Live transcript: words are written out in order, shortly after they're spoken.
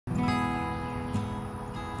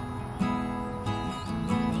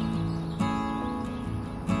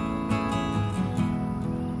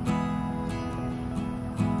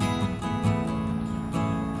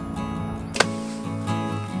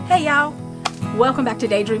Hey y'all, welcome back to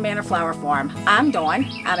Daydream Manor Flower Farm. I'm Dawn.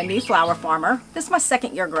 I'm a new flower farmer. This is my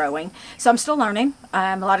second year growing, so I'm still learning.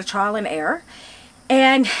 A lot of trial and error.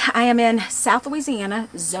 And I am in South Louisiana,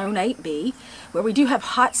 Zone 8B, where we do have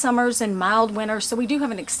hot summers and mild winters, so we do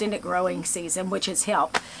have an extended growing season, which has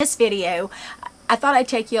helped. This video, I thought I'd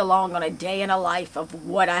take you along on a day in a life of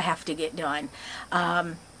what I have to get done.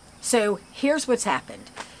 So here's what's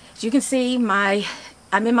happened. As you can see,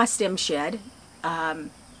 I'm in my stem shed.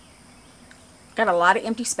 Got a lot of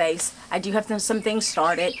empty space. I do have some things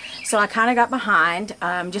started, so I kind of got behind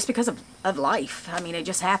just because of life. I mean, it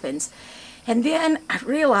just happens. And then I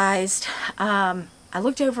realized, I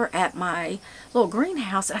looked over at my little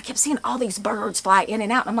greenhouse and I kept seeing all these birds fly in and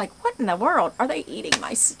out. And I'm like, what in the world? Are they eating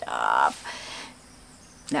my stuff?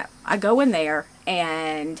 No, I go in there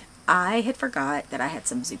and I had forgot that I had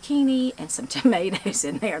some zucchini and some tomatoes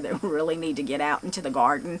in there that really need to get out into the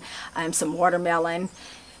garden. Some watermelon.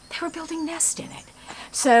 They were building nests in it.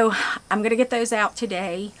 So I'm going to get those out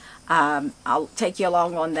today. I'll take you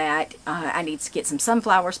along on that. I need to get some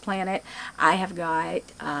sunflowers planted. I've got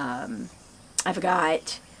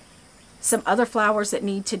some other flowers that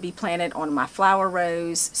need to be planted on my flower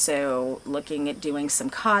rows. So looking at doing some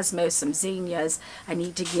cosmos, some zinnias.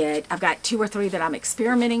 I've got 2 or 3 that I'm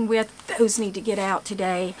experimenting with. Those need to get out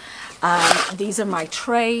today. These are my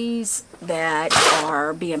trays that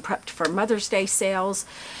are being prepped for Mother's Day sales.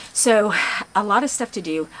 So a lot of stuff to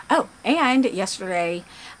do. Oh, and yesterday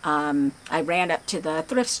I ran up to the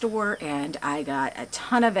thrift store and I got a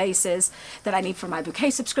ton of vases that I need for my bouquet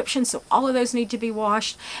subscription. So all of those need to be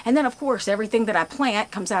washed. And then of course everything that I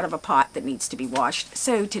plant comes out of a pot that needs to be washed.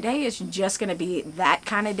 So today is just going to be that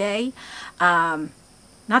kind of day. Not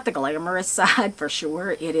the glamorous side for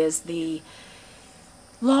sure. It is the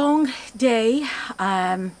long day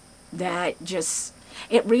that just,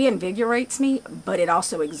 it reinvigorates me, but it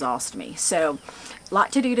also exhausts me. So a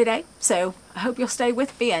lot to do today. So I hope you'll stay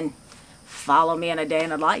with me and follow me in a day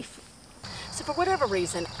in a life. So for whatever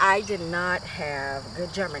reason, I did not have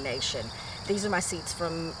good germination. These are my seeds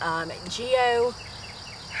from Geo.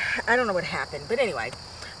 I don't know what happened, but anyway,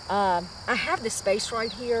 I have this space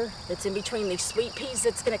right here that's in between these sweet peas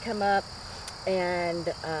that's going to come up and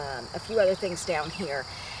a few other things down here.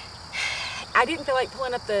 I didn't feel like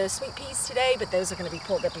pulling up the sweet peas today, but those are going to be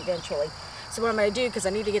pulled up eventually. So what I'm going to do, because I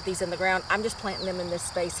need to get these in the ground, I'm just planting them in this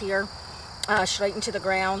space here, straight into the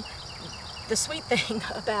ground. The sweet thing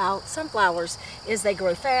about sunflowers is they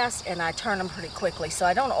grow fast and I turn them pretty quickly. So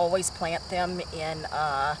I don't always plant them in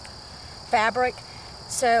fabric.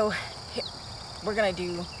 So we're going to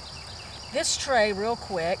do this tray real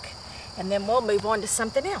quick and then we'll move on to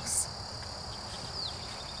something else.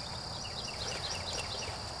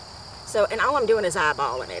 So, and all I'm doing is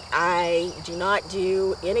eyeballing it. I do not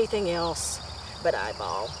do anything else but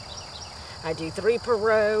eyeball. I do 3 per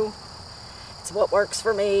row. It's what works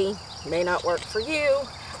for me. May not work for you.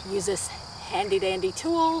 Use this handy dandy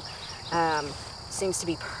tool. Seems to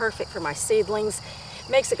be perfect for my seedlings.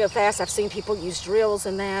 Makes it go fast. I've seen people use drills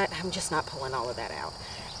and that. I'm just not pulling all of that out.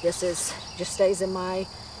 This is just stays in my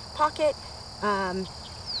pocket, and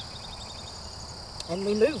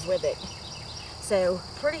we move with it. So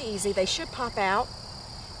pretty easy. They should pop out.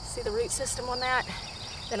 See the root system on that?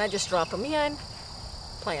 Then I just drop them in,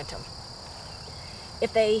 plant them.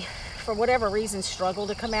 If they, for whatever reason, struggle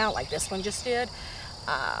to come out like this one just did,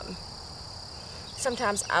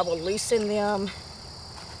 sometimes I will loosen them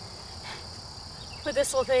with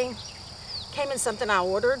this little thing. Came in something I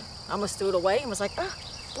ordered, almost threw it away and was like, oh,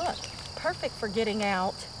 look, perfect for getting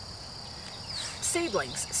out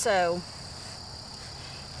seedlings. So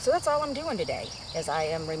that's all I'm doing today, is I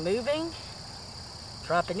am removing,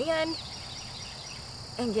 dropping in,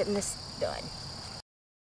 and getting this done.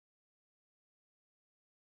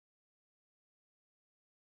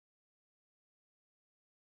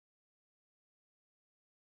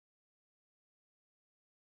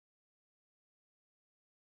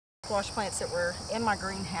 Squash plants that were in my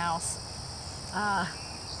greenhouse that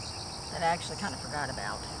I actually kind of forgot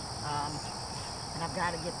about. And I've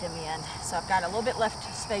got to get them in. So I've got a little bit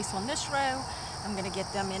left space on this row. I'm going to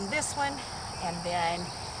get them in this one and then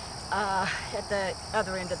at the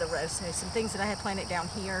other end of the row. So some things that I had planted down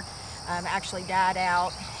here actually died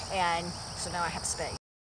out, and so now I have space.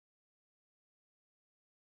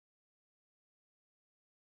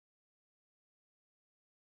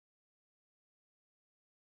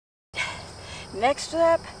 Next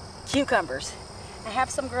up, cucumbers. I have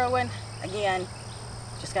some growing. Again,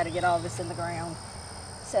 just got to get all this in the ground.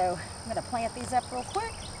 So I'm going to plant these up real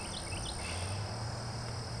quick.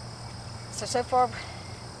 So far,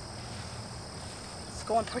 it's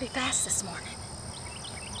going pretty fast this morning.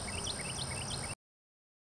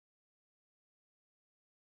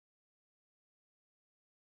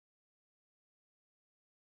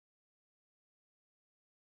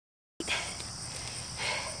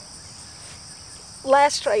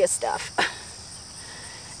 last tray of stuff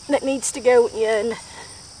that needs to go in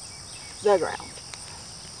the ground.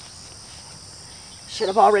 Should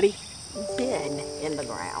have already been in the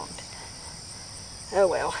ground. Oh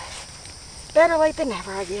well. Better late than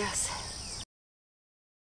never, I guess.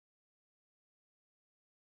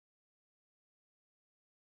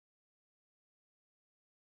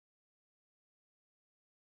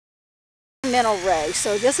 Mental row.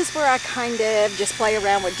 So this is where I kind of just play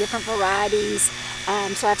around with different varieties.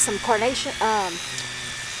 So I have some carnation,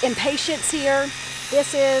 impatience here.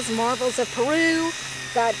 This is Marvels of Peru.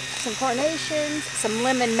 Got some carnations, some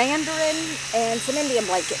lemon mandarin, and some Indian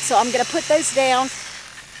blanket. So I'm going to put those down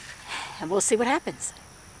and we'll see what happens.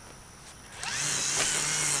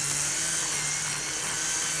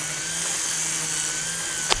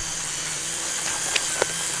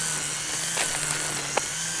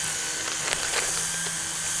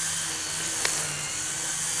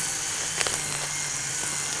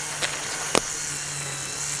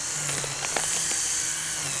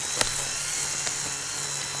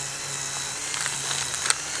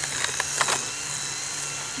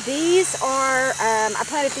 These are, I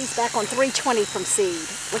planted these back on 320 from seed.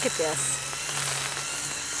 Look at this.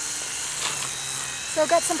 So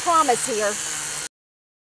got some promise here.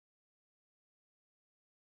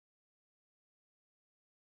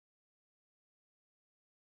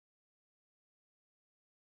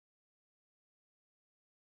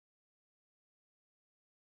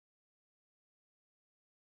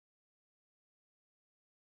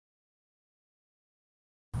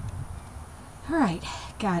 All right,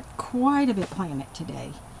 got quite a bit planted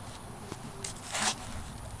today.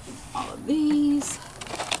 All of these,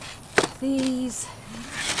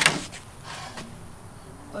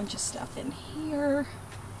 bunch of stuff in here.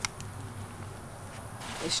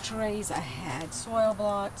 These trays I had soil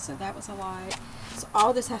blocks, so that was a lot. So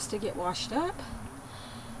all this has to get washed up.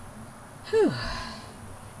 Whew.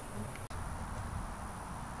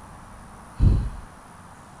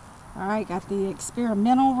 All right, got the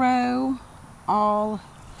experimental row all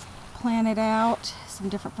planted out, some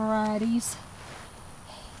different varieties.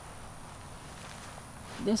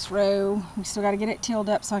 This row, we still got to get it tilled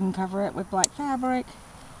up so I can cover it with black fabric.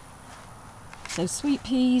 So sweet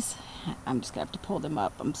peas, I'm just going to have to pull them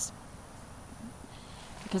up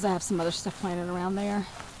because I have some other stuff planted around there.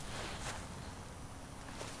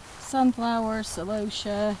 Sunflowers,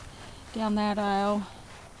 celosia, down that aisle,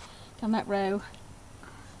 down that row.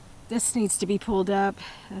 This needs to be pulled up.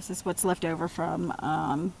 This is what's left over from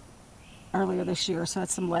earlier this year, so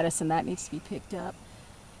that's some lettuce and that needs to be picked up.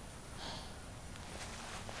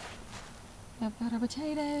 I've got our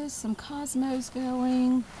potatoes, some cosmos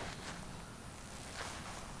going,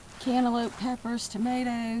 cantaloupe, peppers,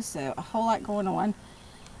 tomatoes, so a whole lot going on.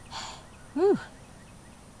 Whew.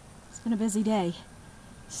 It's been a busy day.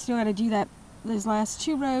 Still got to do that. Those last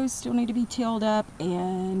two rows still need to be tilled up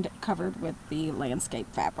and covered with the landscape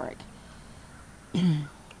fabric.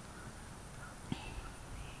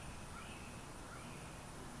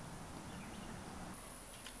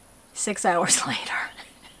 6 hours later.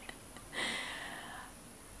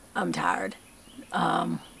 I'm tired.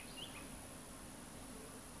 I'm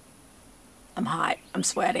hot. I'm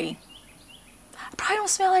sweaty. I probably don't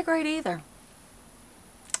smell that great either.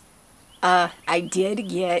 I did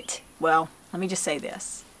get, well, let me just say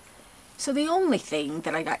this. So the only thing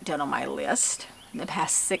that I got done on my list in the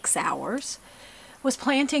past 6 hours was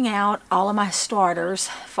planting out all of my starters,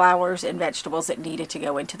 flowers, and vegetables that needed to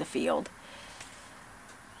go into the field.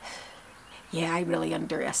 Yeah, I really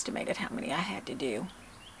underestimated how many I had to do.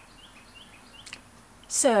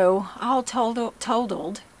 So, all totaled,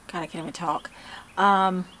 God, I can't even talk,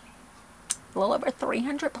 a little over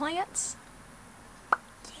 300 plants.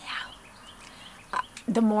 Yeah.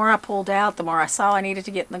 The more I pulled out, the more I saw I needed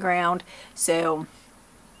to get in the ground. So,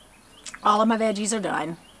 all of my veggies are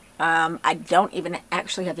done. I don't even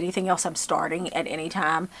actually have anything else I'm starting at any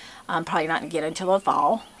time. I'm probably not going to get until the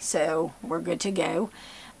fall. So, we're good to go.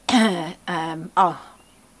 Take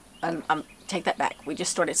that back. We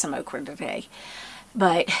just started some okra today.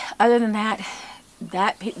 But other than that,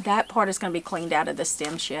 that part is going to be cleaned out of the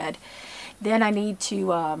stem shed. Then I need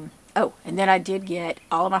to, oh, and then I did get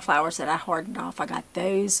all of my flowers that I hardened off. I got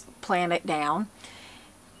those planted down.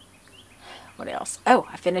 What else? Oh,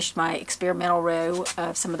 I finished my experimental row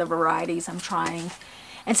of some of the varieties I'm trying.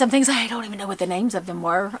 And some things I don't even know what the names of them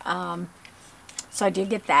were. So I did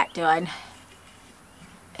get that done.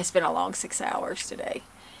 It's been a long 6 hours today.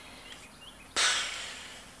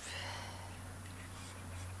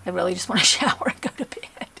 I really just want to shower and go to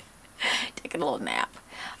bed. Take a little nap.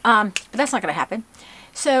 But that's not going to happen.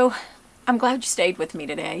 So, I'm glad you stayed with me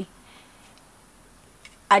today.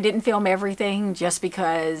 I didn't film everything just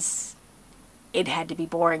because it had to be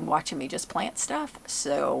boring watching me just plant stuff.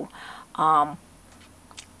 So,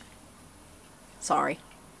 sorry.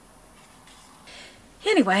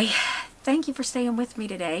 Anyway, thank you for staying with me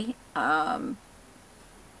today. Not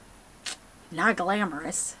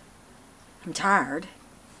glamorous. I'm tired.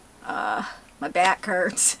 My back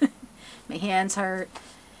hurts. My hands hurt.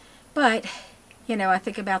 But, you know, I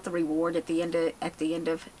think about the reward at the end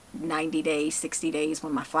of 90 days, 60 days,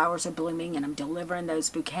 when my flowers are blooming and I'm delivering those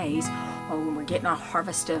bouquets, or when we're getting our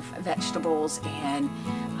harvest of vegetables and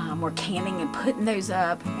we're canning and putting those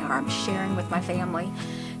up, or I'm sharing with my family.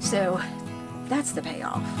 So that's the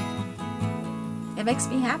payoff. It makes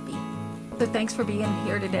me happy. So thanks for being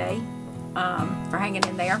here today, for hanging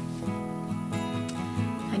in there.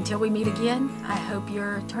 Until we meet again, I hope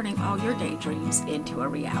you're turning all your daydreams into a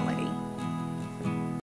reality.